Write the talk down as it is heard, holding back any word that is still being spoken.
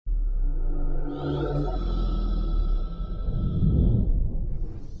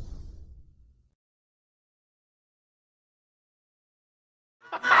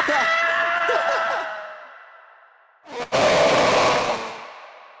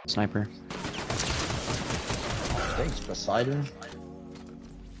Sniper. Thanks, Poseidon.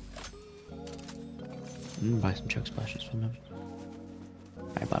 I'm gonna buy some chug splashes from him.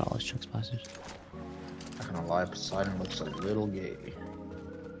 I bought all his chug splashes. Not gonna lie, Poseidon looks a little gay.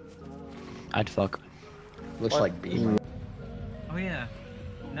 I'd fuck. Looks like Beamer. Oh yeah.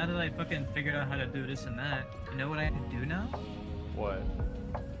 Now that I fucking figured out how to do this and that, you know what I can do now? What?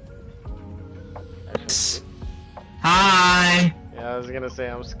 Hi! Yeah, I was gonna say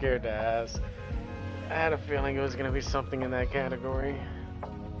I'm scared to ask. I had a feeling it was gonna be something in that category.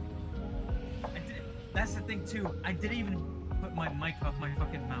 That's the thing too. I didn't even put my mic off my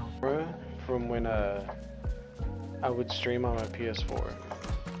fucking mouth. From when I would stream on my PS4.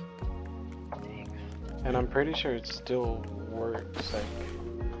 And I'm pretty sure it still works like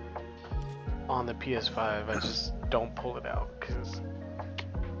on the PS5. I just don't pull it out because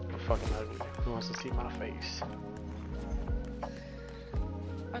I'm fucking ugly. Who wants to see my face?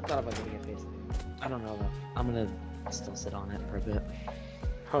 I thought about getting a face. I don't know though. I'm gonna still sit on it for a bit.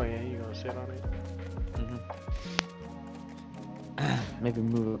 Oh yeah, you gonna sit on it? Maybe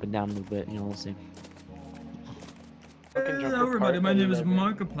move up and down a little bit, you know, we'll see. Hello everybody, my name is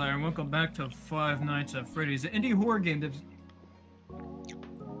Markiplier and welcome back to Five Nights at Freddy's, an indie horror game that's...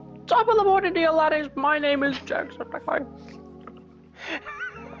 Top of the morning, dear laddies, my name is Jacksepticeye.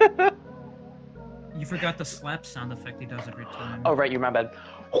 You forgot the slap sound effect he does every time. Oh right, you remembered.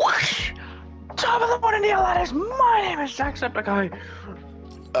 Whoosh! Top of the morning, dear laddies, my name is Jacksepticeye.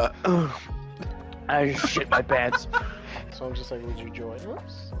 I shit my pants. So I'm just like, would you join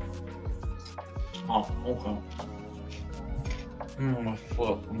us? Oh, okay. My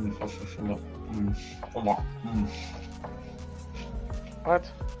foot.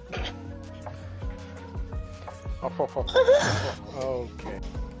 What? Okay.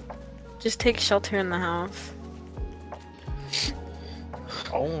 Just take shelter in the house.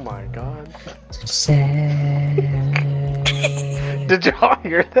 Oh my god. Did y'all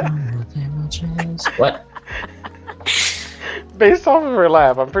hear that? What? Based off of her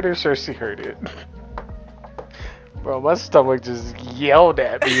laugh, I'm pretty sure she heard it. Bro, my stomach just yelled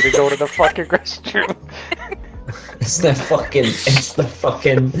at me to go to the fucking restroom. It's the fucking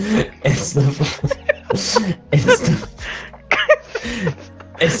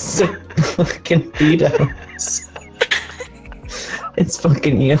fucking Beatles. It's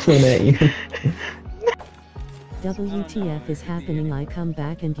fucking yelling at you. WTF is happening? I come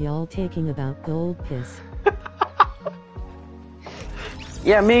back and y'all taking about gold piss.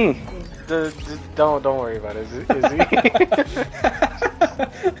 Yeah, me. Don't worry about it. Is he?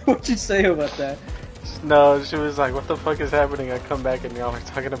 What'd you say about that? No, she was like, what the fuck is happening? I come back and y'all are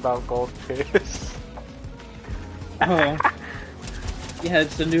talking about gold piss. Oh. Yeah,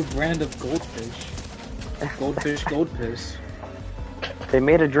 it's the new brand of goldfish. Goldfish gold piss. They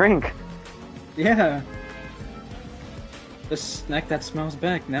made a drink. Yeah. The snack that smiles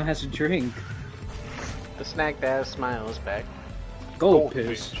back now has a drink. The snack that smiles back. Gold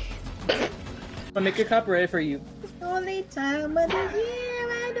piss. I'll make a copyright for you. Only time of the year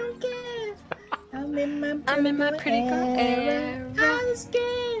I don't care. I'm in my pretty girl era. I'm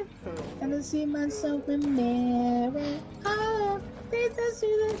scared. And I see myself in the mirror. Oh,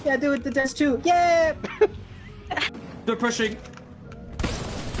 yeah, do it the dance too. Yeah. They're pushing.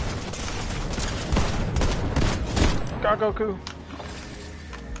 Go Goku.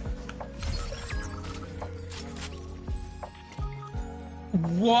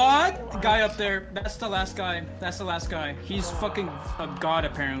 What? The guy up there. That's the last guy. That's the last guy. He's fucking a god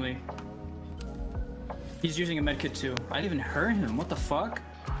apparently. He's using a medkit too. I didn't even hurt him. What the fuck?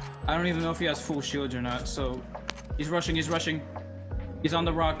 I don't even know if he has full shields or not. So he's rushing. He's rushing. He's on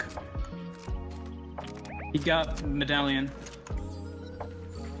the rock. He got medallion.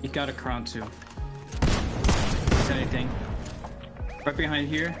 He got a crown too. Is anything? Right behind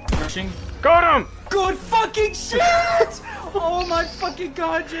here. Rushing. Got him! Good fucking shit! Oh my fucking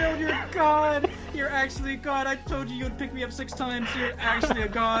god, Gerald, you're a god! You're actually a god. I told you you'd pick me up 6 times. You're actually a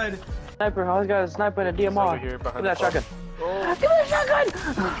god. Sniper, I always got a sniper and a DMR. Over here Give behind me that the shotgun. Oh. Give me that shotgun!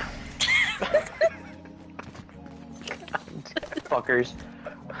 Fuckers.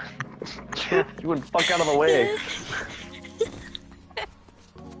 You wouldn't fuck out of the way.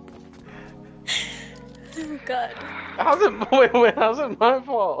 Oh god. How's it my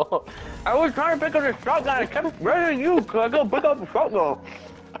fault? I was trying to pick up the shotgun. I kept running you because I go pick up the shotgun.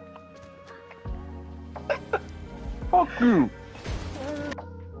 Fuck you.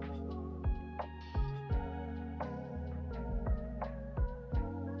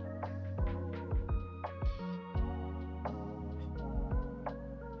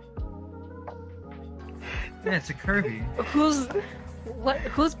 Yeah, it's a Kirby. Who's What?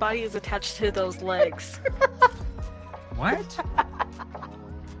 Whose body is attached to those legs? What?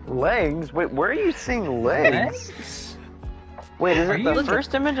 Legs? Wait, where are you seeing legs? Wait, is Are it you- the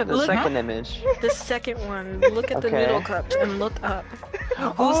first image or the Look- second image? The second one. Look at the Okay. middle cup and look up.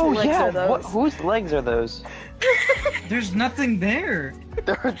 Whose Oh legs yeah, are those? whose legs are those? There's nothing there.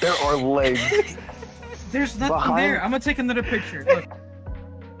 There are legs. There's nothing Behind- there. I'm gonna take another picture. Look.